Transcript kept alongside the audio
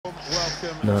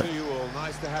No. to you all.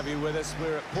 Nice to have you with us.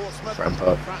 We're at Portsmouth. Fratton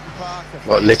Park.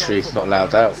 Well, literally not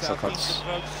allowed out, so I can't.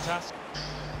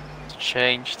 It's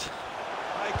changed.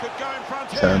 They could go in front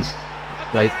Turn. here.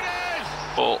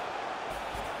 Right. Ball.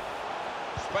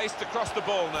 Spaced across the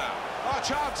ball now. Oh,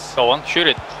 chance. Go on, shoot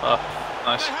it.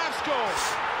 Nice. They have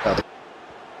scored.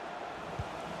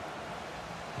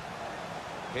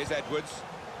 Here's Edwards.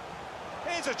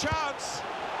 Here's a chance.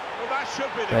 Well, that should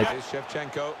be the Right. Here's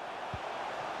Shevchenko.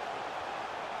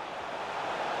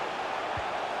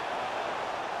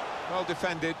 Well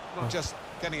defended, not just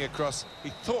getting across. He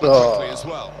thought quickly as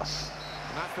well. And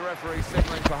that's the referee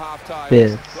signalling for half-time.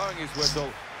 Yeah. Blowing his whistle.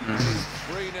 And it's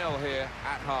 3-0 here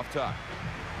at half-time.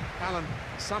 Alan,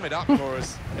 sum it up for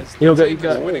us. Is You the got team to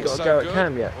that's go. winning You got so to go at good,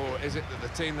 Cam yet? or is it that the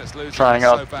team that's losing Trying is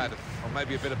so out bad? Or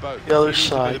maybe a bit of both. The other It is a bit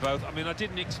side. of both. I mean, I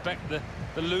didn't expect the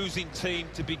losing team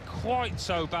to be quite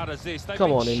so bad as this. They've Come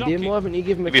been on, Indian. shocking. Why haven't you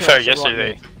given him a To be chance fair, to right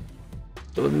yesterday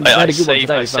mid? I Had a good one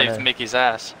today, saved Vanna. Mickey's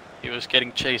ass. He was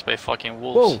getting chased by fucking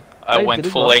wolves. Whoa, I Dave went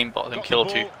did full well. aimbot and Got killed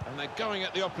the you. ball, and they're going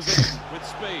at the opposition with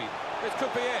speed. This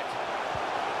could be it.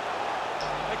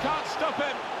 They can't stop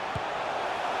him.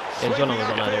 Yeah, John was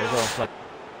on earlier as well. Like,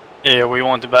 Yeah, we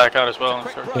want to back out as well.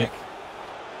 Quick Sorry. break.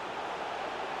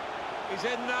 He's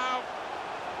in now.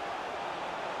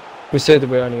 we said that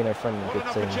we're only going to friend What good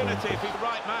an team. opportunity if he's the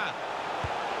right man.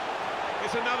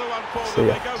 It's another one for See them.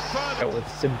 ya. They go further. Out with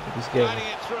simple this game. Planning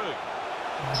it through.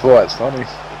 That's why it's funny. He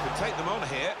could take them on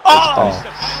here. Oh. It's a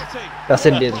penalty. That's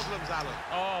No Indian. problems, Alan.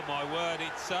 Oh my word,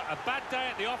 it's a bad day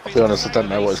at the office. To be honest, I don't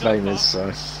know what his name is,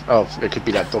 so. Oh, it could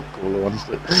be that dog caller one,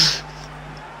 but.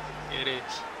 It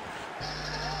is.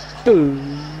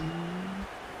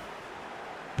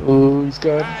 Oh, he's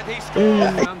going. And he scores.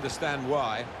 I understand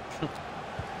why.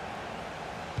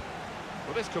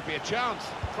 Well, this could be a chance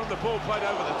from the ball played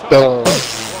over the top. Oh.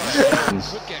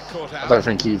 Could get caught out. I don't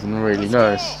think he even really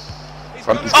knows. He's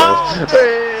Front got his it.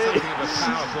 goal. Something of a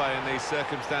power play in these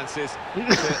circumstances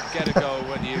to get a goal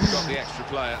when you've got the extra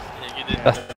player. Yeah, you did.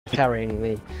 That's carrying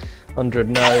me. 100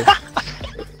 no. Alan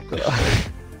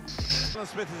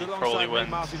Smith is Probably alongside went.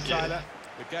 Martin Yeah. Tyler.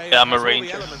 The game Yeah, I'm a has all the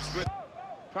Ranger. elements with-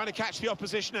 Trying to catch the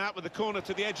opposition out with the corner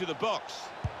to the edge of the box.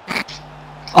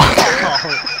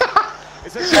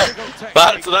 It's a difficult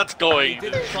technique. That's going. He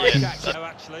didn't try to Yeah. catch it,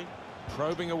 actually.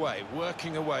 Probing away,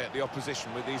 working away at the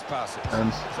opposition with these passes. It's a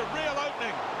real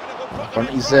opening, and it will put them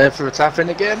in He's front. there for a tap in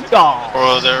again.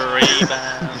 For the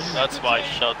rebound. That's my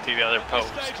shot to the other post.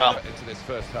 Come. Into this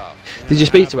first half. Did you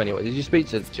speak to anyone? Did you speak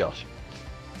to Josh?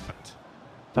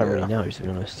 Don't really know, to be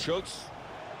honest. Schultz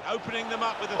opening them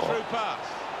up with a through pass.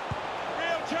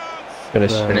 Real chance.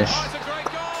 Finish. Finish. Oh, it's a great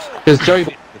goal. Because Joe,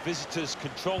 The visitors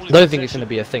controlling I don't think it's going to possession.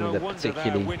 be a thing No that wonder they're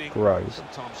particularly winning. grows.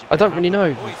 Sometimes you I don't can really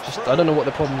know. have it. Just I don't know what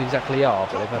the problems exactly are,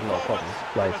 but they've had a lot of problems.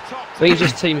 Like, I think it's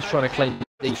just teams trying to claim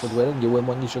you should win, you win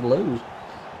one, you should lose.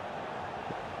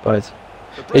 But it's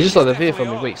just like the FIFA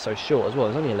midweek's so short as well.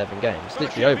 There's only 11 games. It's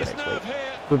literally over next week.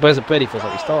 But barely feels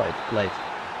like we started late.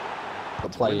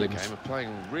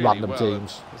 Playing really random well.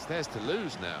 teams. It's theirs to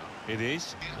lose now. It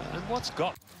is. And what's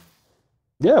got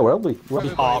Yeah, we'll be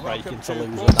heartbreaking to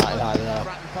lose Portsmouth. at that, I don't know.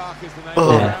 Fratton Park is the name Oh. of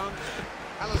the ground.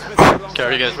 Alan Smith is alongside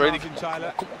Gary, guys ready? Martin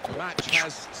Tyler. The match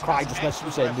has I just messaged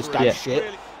you saying this Yeah. guy's shit.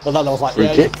 But then I was like, Free yeah,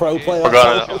 kick. he's a pro player.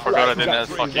 I forgot I didn't have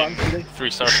fucking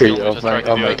 3-star Shoot, skill, which I tried to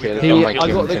I'll do. make it. He, I'll I make got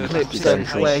him the think clips it's then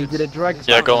very where free. he did a drag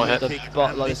Yeah, go ahead.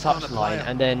 but like the touchline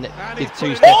and then did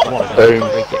 2 steps forward. Boom.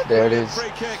 Free kick. There it is.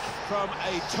 free kick from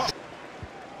a top.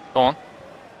 Go on.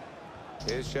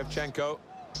 Here's Shevchenko,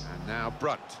 and now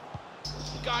Brunt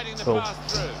guiding the Cool. pass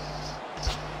through.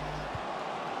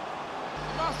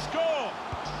 Must score.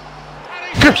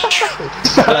 And he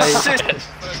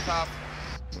first half.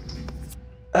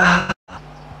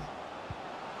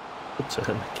 It's a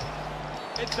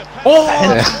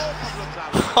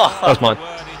That's mine.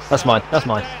 That's mine. That's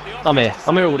mine. I'm here.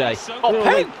 I'm here all day. Oh,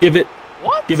 hey! Give it,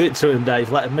 What? give it to him,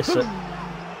 Dave. Let him miss it.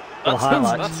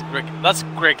 highlights. That's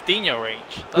Greg Dino range.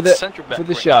 For That's the, centre back for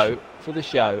the range.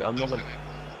 show, I'm not gonna.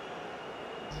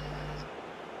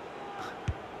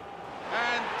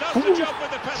 And does the job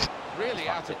with the penalty. Really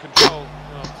out of control.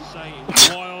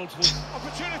 wild.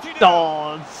 Opportunity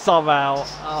now. Oh, somehow.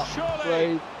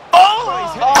 Surely.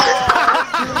 Oh!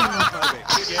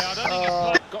 Yeah, I don't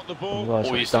think it's got the ball.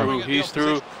 Oh, he's through. He's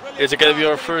through. Is it going to be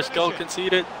our first goal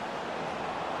conceded?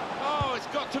 Oh, it's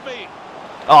got to be.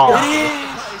 Oh!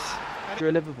 You're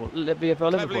a Liverpool. VFL Liverpool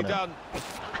Cleverly now. done.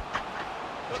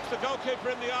 Looks the goalkeeper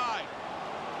in the eye.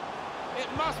 It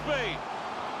must be.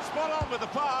 Spot on with the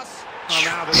pass. Oh,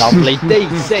 now the Lovely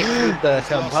D6 with the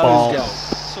composure.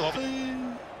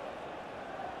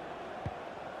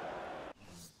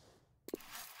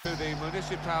 to the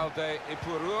Municipal de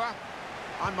Ipurua.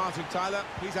 I'm Martin Tyler.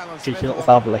 He's Alan Smith. Cheeky little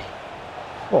Lovely.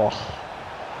 Oh.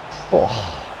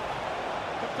 Oh.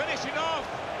 The finishing off.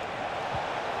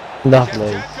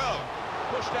 Lovely. Shevchenko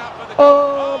pushed out for the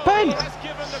Oh, pen! he has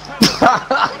given the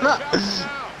penalty. What a chance now.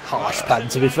 Harsh pen,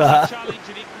 to be fair.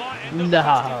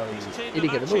 No. He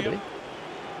didn't get the ball, did he?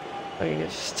 I think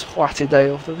it's just twatted day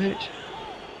off the pitch.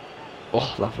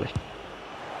 Oh, lovely.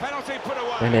 Penalty put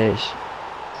away. Finish.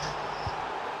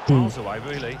 Miles away,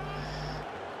 really.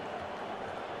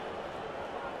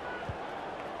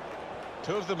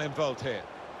 Two of them involved here.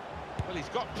 Well, he's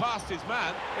got past his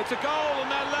man. It's a goal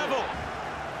and they're level.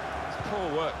 It's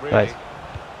poor work, really. Right.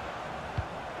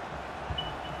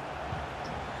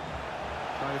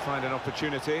 Trying to find an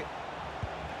opportunity. A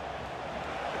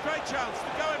great chance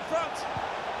to go in front.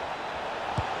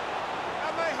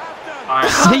 And they have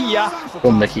done. See ya.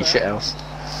 One Mickey shithouse.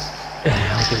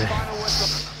 Final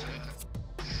whistle.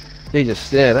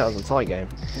 Jesus, yeah, that was a tight game.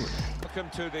 Welcome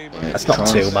to the That's not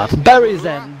too bad. Berries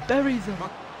then. Berries then.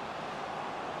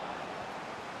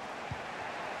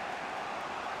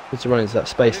 Just to run into that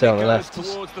space there on the left.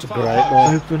 It's It's a great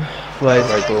ball. open. Wade.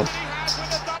 Great ball.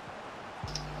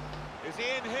 Is he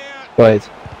in here? Wade.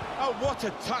 Oh, what a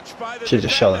touch by the Should have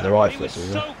just shot at the right He foot. was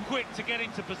Really. so quick to get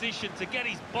into position, to get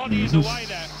his body in the way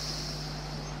there.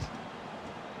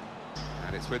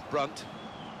 And it's with Brunt.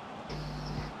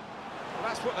 Well,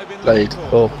 that's what they've been Played. looking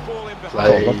Oh. for. The ball in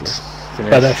behind. Played.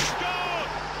 Better. Finish.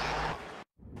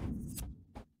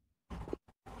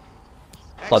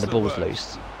 Like the ball was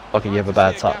loose. Like if you have a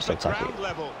bad touch, they'll tap it.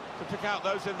 Level to pick out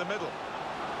those in the middle.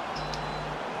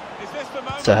 Is this the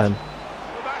moment? To him.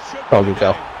 Well, that should Oh, be good the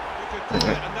goal. game. You could call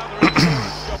it another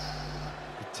insurance job.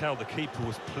 You could tell the keeper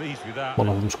was pleased with that. One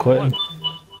of them's quitting.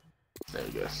 There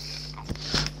you go.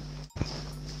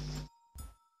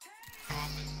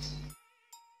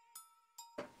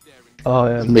 Oh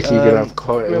yeah. Mickey, you're gonna have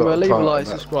quite a Remember, lot of leave a part like, in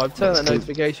that subscribe, turn that next clip.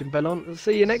 notification bell on, and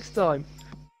see you next time.